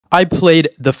I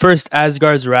played the first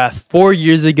Asgard's Wrath 4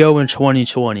 years ago in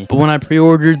 2020, but when I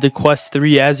pre-ordered the Quest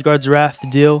 3 Asgard's Wrath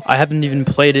deal, I haven't even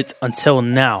played it until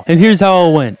now. And here's how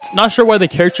it went. Not sure why the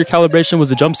character calibration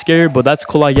was a jump scare, but that's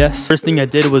cool I guess. First thing I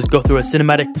did was go through a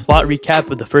cinematic plot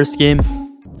recap of the first game.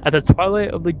 At the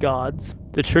twilight of the gods,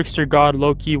 the trickster god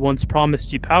Loki once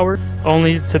promised you power,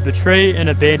 only to betray and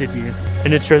abandon you.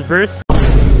 In its reverse,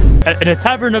 in a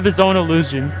tavern of his own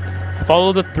illusion,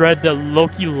 follow the thread that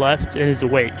Loki left in his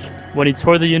wake when he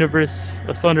tore the universe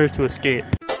asunder to escape.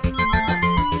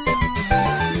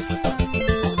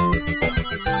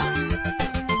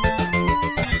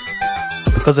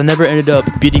 Because I never ended up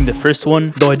beating the first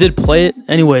one, though I did play it.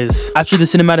 Anyways, after the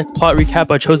cinematic plot recap,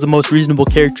 I chose the most reasonable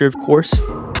character, of course.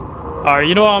 Alright,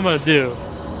 you know what I'm gonna do?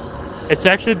 It's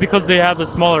actually because they have the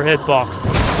smaller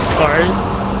hitbox. Alright?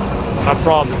 I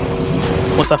promise.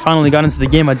 Once I finally got into the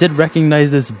game, I did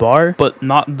recognize this bar, but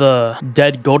not the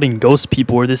dead golden ghost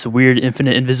people or this weird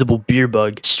infinite invisible beer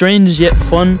bug. Strange yet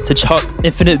fun to chuck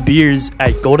infinite beers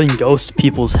at golden ghost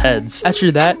people's heads.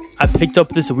 After that, I picked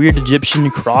up this weird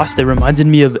Egyptian cross that reminded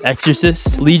me of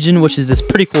Exorcist Legion, which is this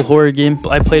pretty cool horror game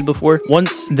I played before.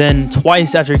 Once, then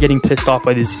twice after getting pissed off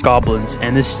by these goblins,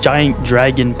 and this giant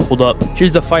dragon pulled up.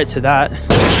 Here's the fight to that.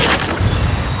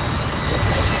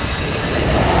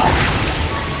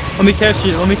 Let me catch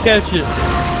it, let me catch it.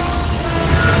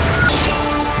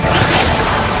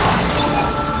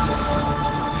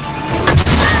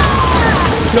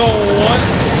 Yo, what?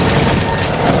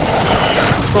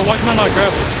 Bro, why can I not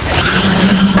grab it?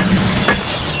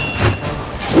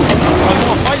 You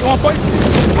wanna fight? You wanna fight?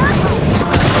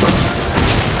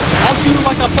 I'll do it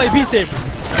like I play Beat Saber.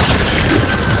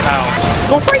 Ow.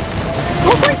 Don't fight!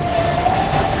 Don't fight!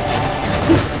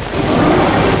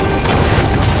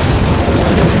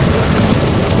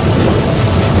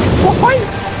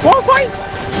 Wanna fight?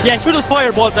 Yeah, shoot those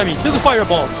fireballs at me. Shoot the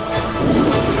fireballs.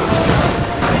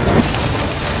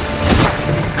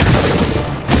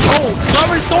 Oh,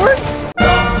 flower sword?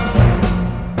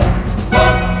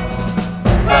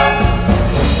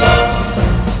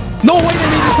 No way to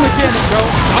need this mechanic, bro.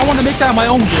 I want to make that my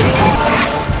own game.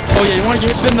 Oh yeah, you want to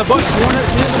get hit in the butt? You want to get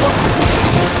hit in the butt?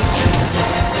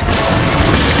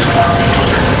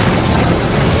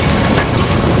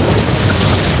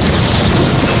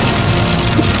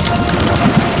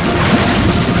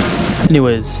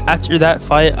 Anyways, after that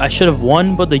fight, I should have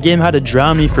won, but the game had to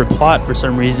drown me for plot for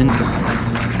some reason.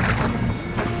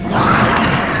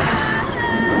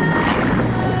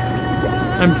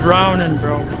 I'm drowning,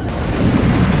 bro.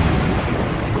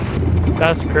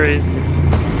 That's crazy.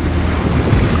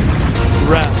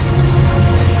 Wrath.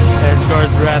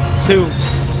 Asgard's Wrath 2.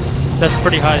 That's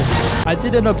pretty high. I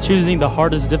did end up choosing the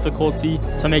hardest difficulty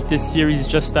to make this series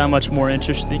just that much more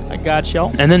interesting. I got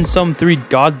y'all. And then some 3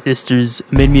 god sisters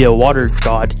made me a water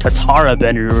god, Katara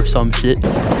Bender or some shit.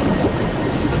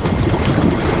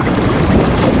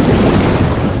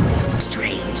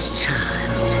 Strange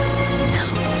child. No.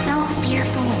 So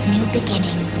fearful of new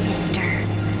beginnings, sister.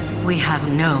 We have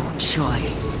no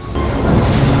choice.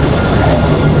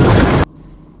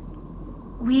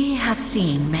 We have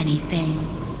seen many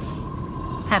things.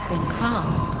 Have been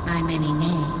called by many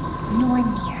names.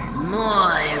 Nornir.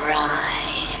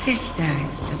 Moirai.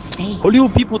 Sisters of fate. Who do you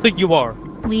people think you are?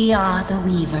 We are the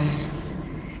Weavers.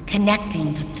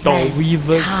 Connecting the threads. The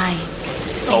Weavers.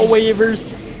 The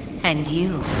Weavers. And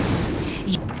you.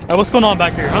 Hey, what's going on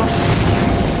back here, huh?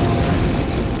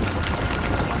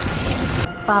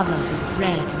 Follow the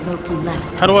thread Loki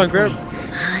left. How do I grab?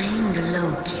 Find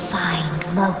Loki. Find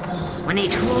Loki. When he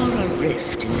tore a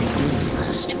rift in the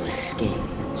universe to escape.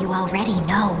 You already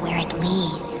know where it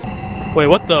leads. Wait,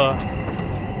 what the?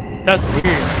 That's weird.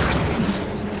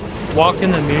 Walk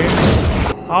in the mirror.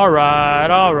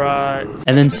 Alright, alright.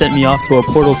 And then sent me off to a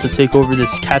portal to take over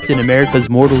this Captain America's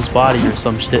mortal's body or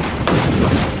some shit.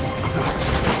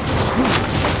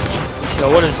 Yo,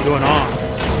 what is going on?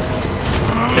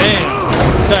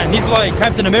 Damn, he's like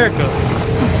Captain America.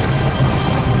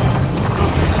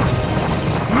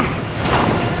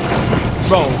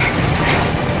 Bro,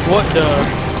 what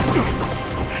the?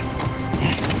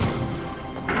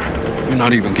 You're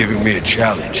not even giving me a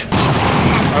challenge.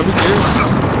 Are we good?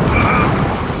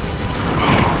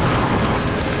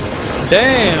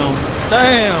 Damn,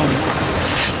 damn,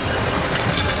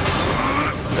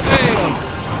 damn.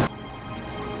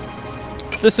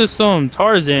 This is some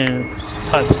Tarzan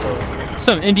type stuff.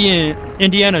 Some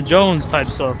Indiana Jones type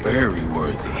stuff. Very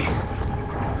worthy.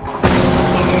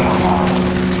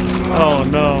 Oh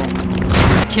no.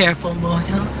 Careful,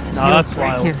 mortal. No, that's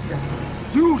wild.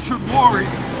 You should worry.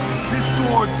 This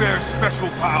sword bears special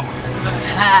power.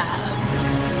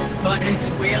 Perhaps, but its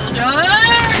wielder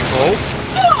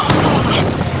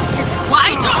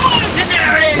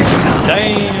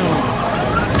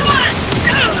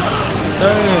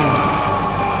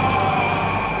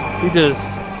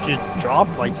just drop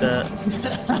like that.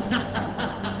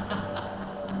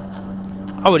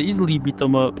 I would easily beat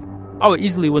them up. I would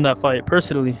easily win that fight,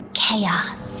 personally.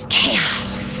 Chaos.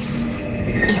 Chaos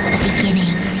is the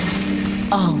beginning.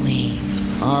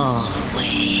 Always.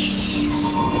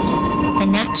 Always. The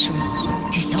natural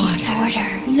disorder.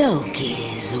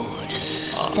 Loki's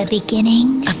order. The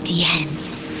beginning of the end.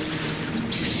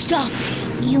 To stop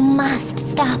him. You must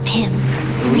stop him.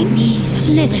 We need a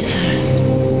flicker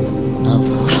of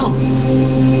hope.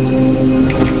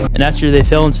 And after they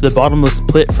fell into the bottomless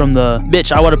pit from the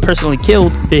bitch I would have personally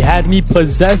killed, they had me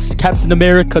possess Captain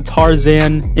America,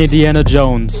 Tarzan, Indiana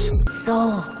Jones.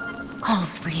 Soul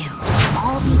calls for you.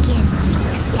 All begin when you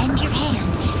extend your hand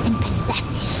and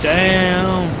possess it.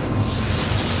 Damn.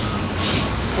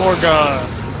 Poor guy.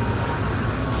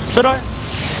 Should I?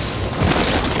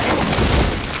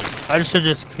 I should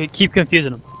just keep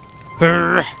confusing him.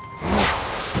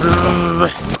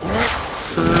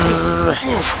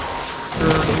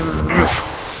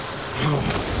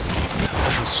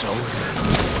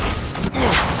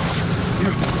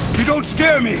 You don't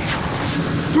scare me!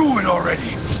 Do it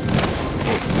already!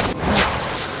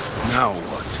 Now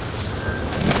what?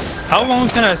 How long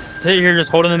can I stay here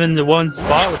just holding them in one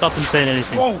spot without them saying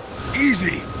anything? Whoa!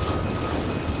 Easy!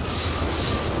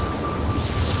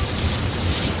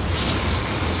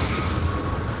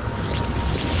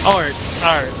 Alright,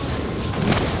 alright.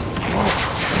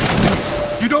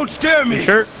 You don't scare me! You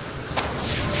sure?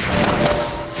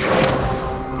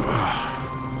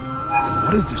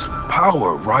 What is this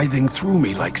power writhing through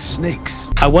me like snakes?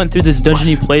 I went through this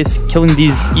dungeony place, killing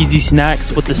these easy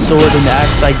snacks with the sword and the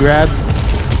axe I grabbed.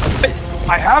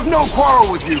 I have no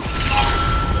quarrel with you!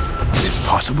 Is it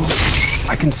possible?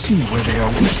 I can see where they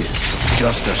are weakest.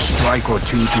 Just a strike or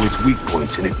two to its weak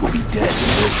points and it will be dead in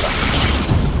no time.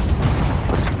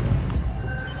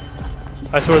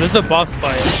 I swear, this is a boss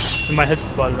fight, and my head's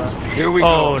spotted off. Here we go.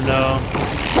 Oh no.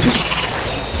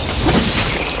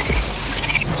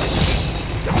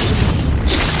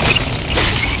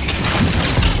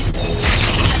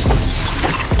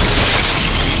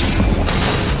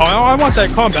 Oh, I want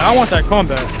that combat. I want that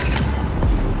combat.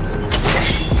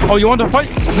 Oh, you want to fight?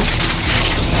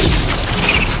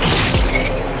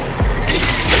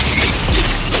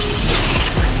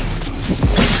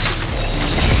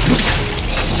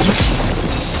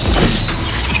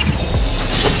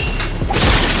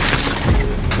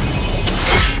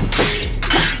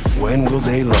 When will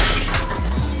they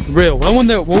learn? Real, when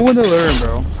will they learn,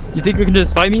 bro? You think you can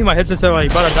just fight me? My headset said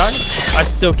like about to die? I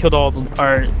still killed all of them.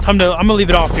 Alright, I'm gonna leave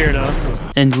it off here now.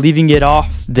 And leaving it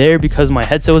off there because my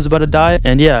headset was about to die.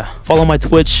 And yeah, follow my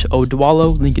Twitch,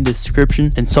 Odwalo, link in the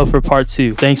description, and sub for part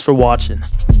 2. Thanks for watching.